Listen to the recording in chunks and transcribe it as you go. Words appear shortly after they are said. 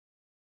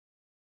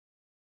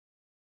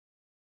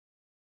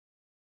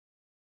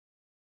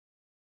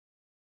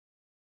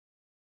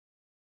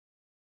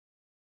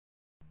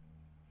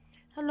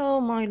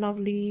Hello, my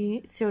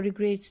lovely third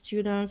grade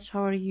students.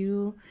 How are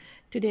you?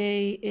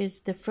 Today is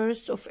the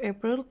 1st of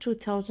April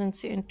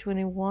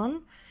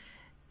 2021.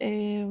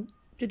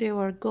 Today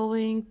we're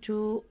going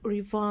to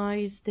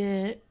revise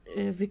the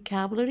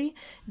vocabulary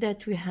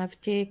that we have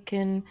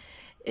taken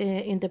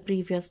in the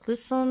previous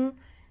lesson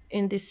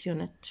in this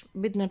unit.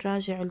 بدنا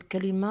نراجع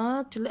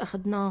الكلمات اللي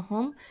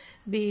أخذناهم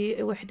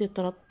بوحدة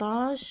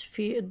 13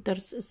 في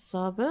الدرس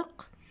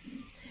السابق.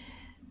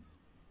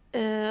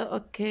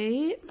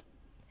 Okay.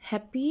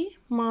 Happy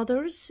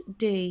Mother's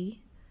Day.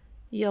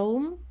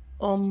 يوم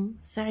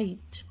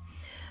سعيد.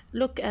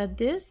 Look at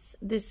this.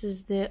 This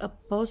is the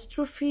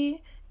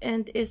apostrophe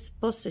and its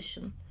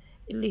possession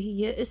اللي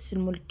هي اسم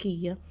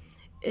الملكية.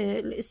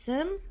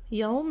 الاسم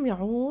يوم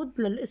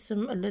يعود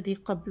للاسم الذي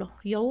قبله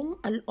يوم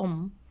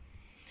الأم.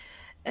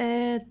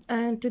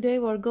 And today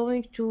we're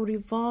going to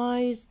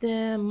revise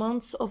the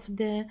months of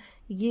the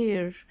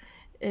year.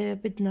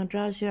 بدنا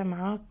نراجع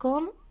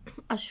معاكم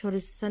أشهر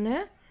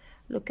السنة.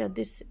 Look at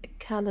this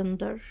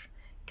calendar.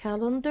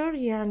 Calendar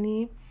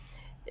يعني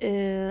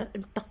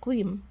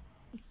التقويم.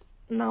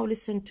 Now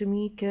listen to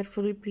me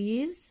carefully,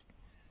 please.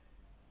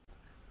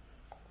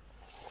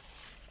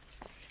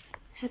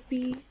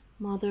 Happy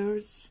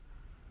Mother's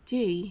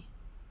Day.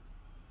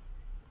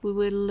 We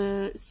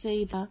will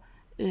say the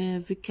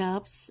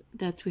vocabs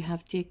that we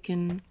have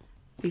taken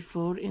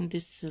before in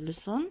this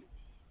lesson.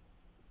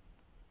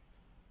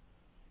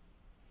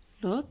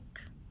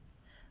 Look.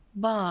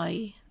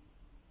 Buy.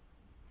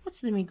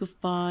 What's the meaning of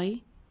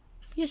buy?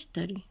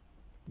 يشتري.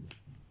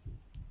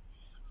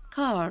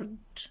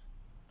 Card.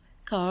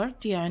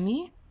 Card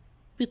يعني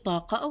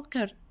بطاقة أو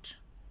كرت.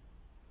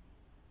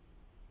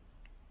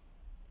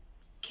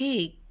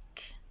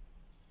 Cake.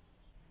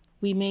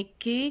 We make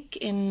cake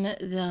in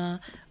the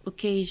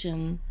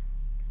occasion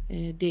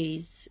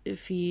days.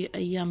 في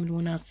أيام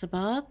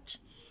المناسبات.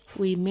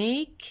 We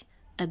make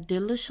a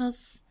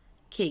delicious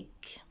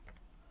cake.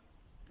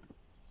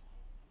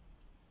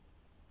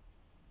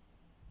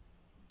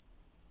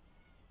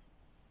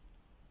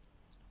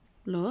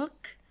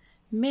 Look,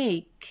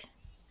 make.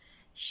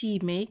 She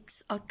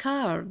makes a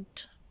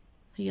card.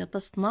 هي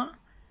تصنع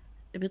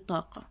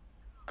بطاقة.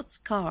 A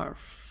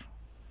scarf.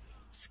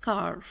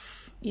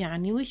 Scarf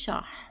يعني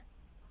وشاح.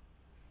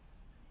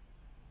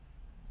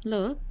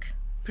 Look,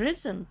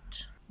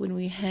 present. When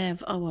we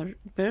have our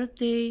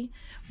birthday,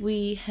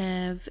 we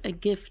have a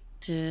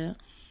gift.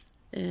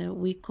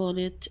 We call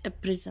it a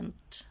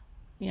present.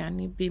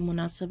 يعني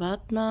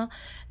بمناسباتنا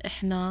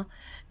احنا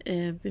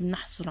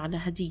بنحصل على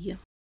هدية.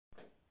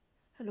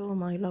 Hello,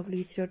 my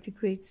lovely third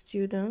grade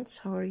students.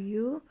 How are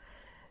you?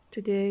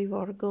 Today we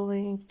are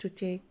going to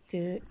take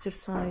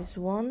exercise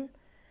 1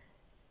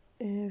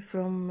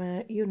 from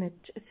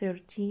unit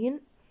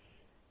 13,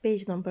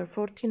 page number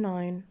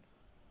 49.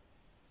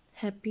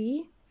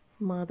 Happy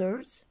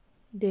Mother's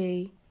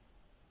Day.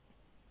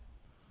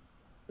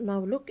 Now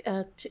look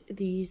at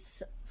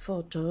these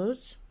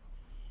photos.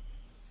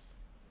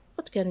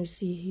 What can we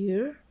see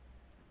here?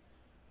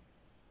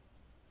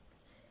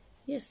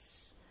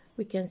 Yes,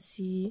 we can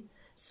see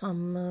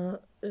some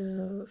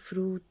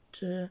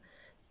fruit,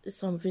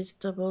 some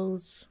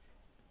vegetables.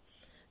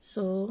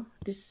 So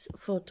this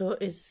photo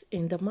is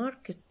in the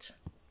market.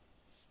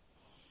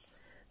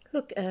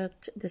 Look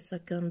at the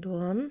second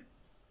one.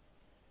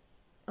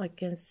 I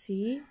can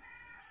see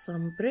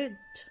some bread.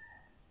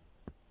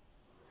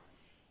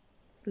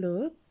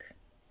 Look.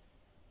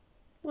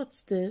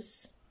 What's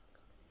this?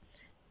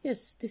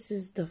 Yes, this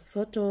is the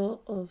photo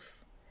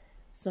of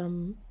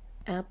some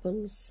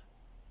apples.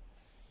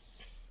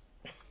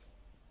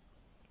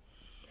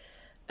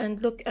 And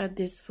look at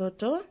this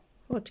photo.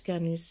 What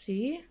can you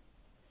see?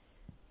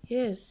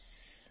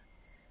 Yes,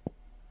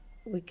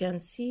 we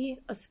can see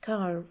a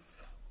scarf.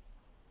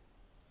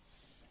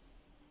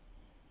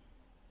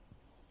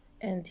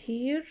 And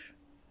here,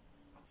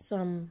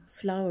 some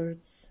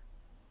flowers.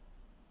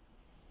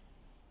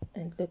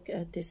 And look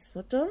at this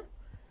photo.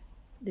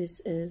 This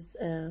is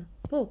a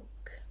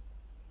book.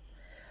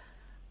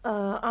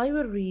 I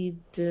will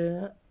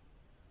read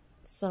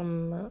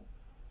some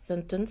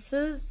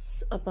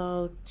sentences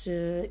about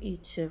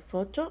each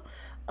photo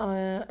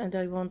and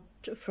I want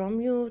from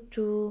you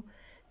to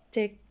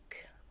tick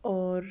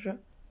or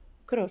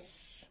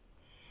cross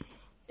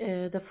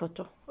the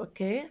photo.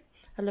 Okay.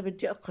 هلا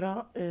بدي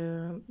أقرأ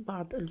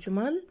بعض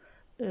الجمل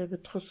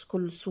بتخص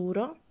كل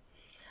صورة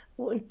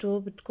وأنتوا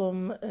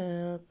بدكم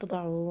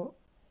تضعوا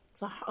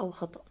صح أو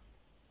خطأ.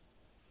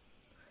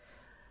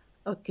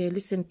 Okay,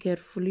 listen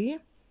carefully.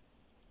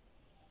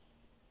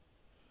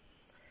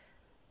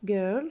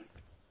 Girl,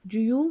 do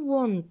you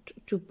want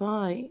to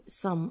buy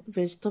some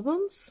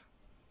vegetables?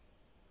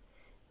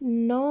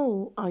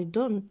 No, I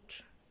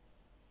don't.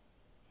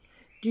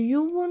 Do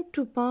you want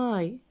to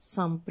buy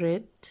some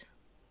bread?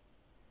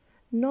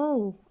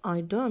 No,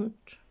 I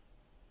don't.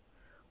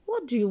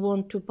 What do you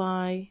want to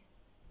buy?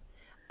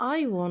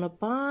 I want to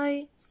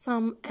buy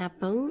some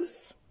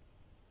apples.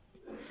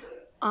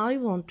 I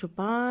want to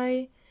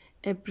buy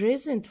a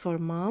present for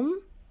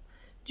Mom.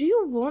 Do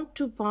you want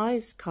to buy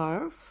a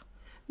scarf?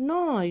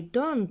 No, I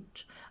don't.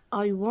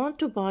 I want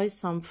to buy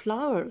some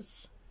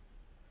flowers.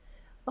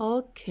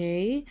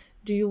 Okay,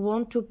 do you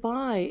want to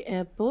buy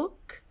a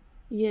book?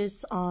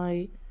 Yes,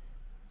 I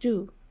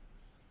do.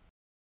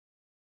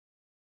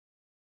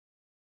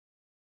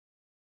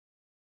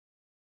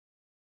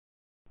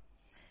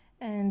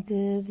 And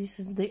this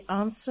is the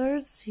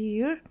answers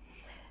here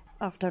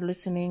after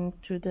listening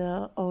to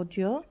the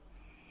audio.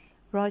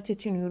 Write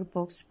it in your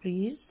box,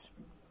 please.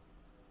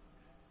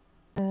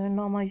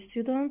 Now, my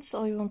students,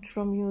 I want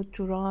from you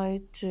to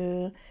write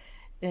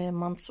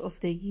months of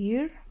the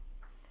year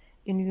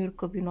in your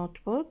copy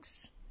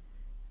notebooks.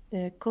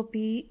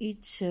 Copy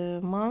each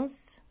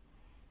month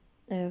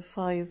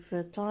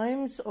 5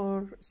 times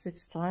or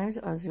 6 times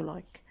as you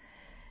like.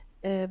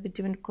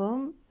 بدي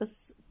منكم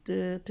بس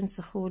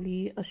تنسخوا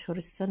لي أشهر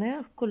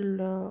السنة،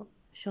 كل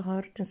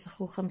شهر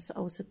تنسخوا 5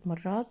 أو 6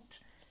 مرات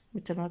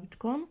مثل ما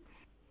بدكم.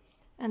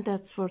 And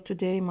that's for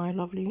today, my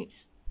lovely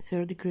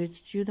third grade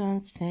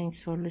students.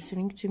 Thanks for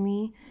listening to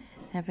me.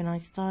 Have a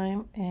nice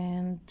time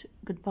and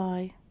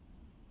goodbye.